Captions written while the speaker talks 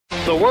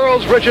the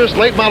world's richest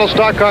late model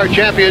stock car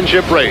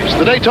championship race,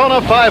 the Daytona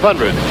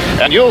 500.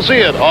 And you'll see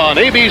it on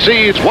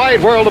ABC's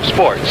Wide World of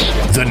Sports.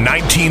 The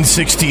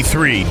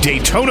 1963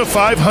 Daytona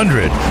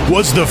 500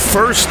 was the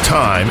first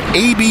time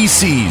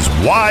ABC's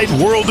Wide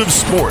World of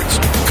Sports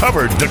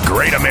covered the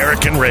Great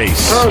American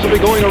Race. Cars will be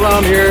going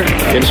around here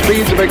in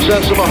speeds of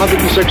excess of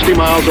 160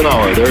 miles an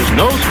hour. There's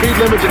no speed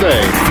limit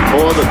today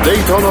for the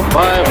Daytona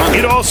 500.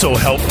 It also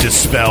helped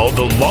dispel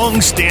the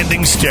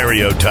long-standing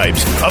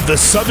stereotypes of the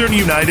southern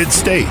United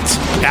States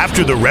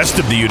after the rest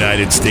of the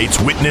United States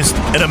witnessed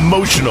an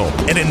emotional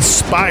and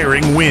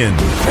inspiring win.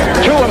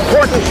 Two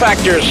important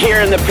factors here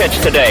in the pits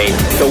today,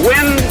 the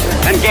wind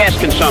and gas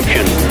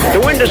consumption.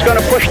 The wind is going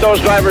to push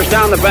those drivers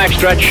down the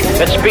backstretch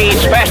at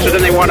speeds faster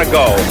than they want to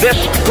go. This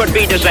could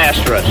be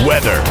disastrous.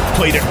 Weather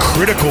played a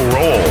critical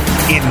role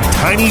in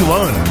Tiny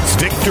Lund's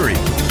victory,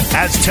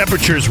 as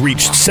temperatures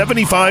reached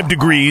 75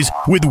 degrees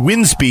with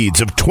wind speeds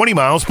of 20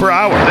 miles per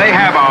hour. They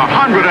have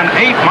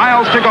 108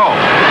 miles to go.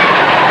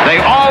 They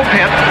all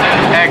pit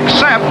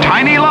except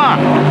Tiny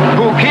Lund,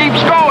 who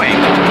keeps going.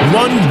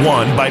 Lund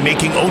won by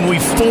making only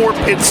 4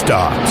 pit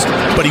stops,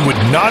 but he would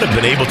not have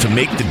been able to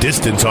make the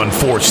distance on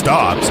 4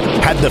 stops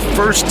had the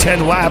first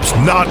 10 laps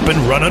not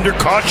been run under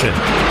caution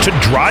to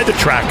dry the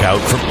track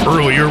out from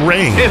earlier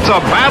rain. It's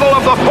a battle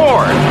of the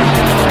Fords.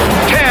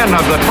 10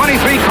 of the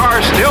 23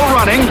 cars still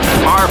running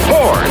are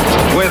Fords,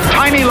 with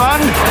Tiny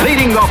Lund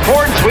leading the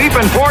Ford sweep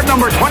in Ford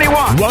number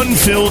 21. Lund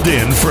filled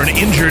in for an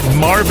injured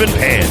Marvin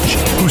Panch,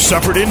 who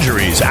suffered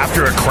injuries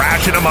after a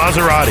crash in a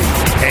Maserati.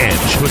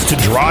 Panch was to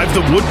drive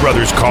the Wood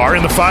Brothers car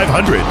in the 500,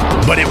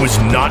 but it was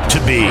not to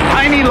be.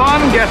 Tiny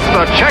Lund gets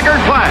the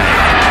checkered flag,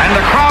 and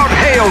the crowd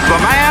hails the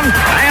man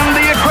and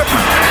the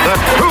equipment that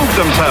proved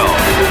themselves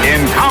in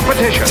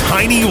competition.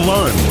 Tiny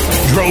Lund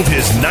drove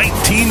his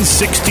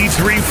 1963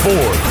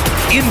 Ford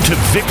into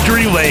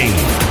victory lane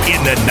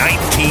in the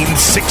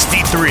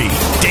 1963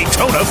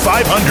 Daytona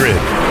 500.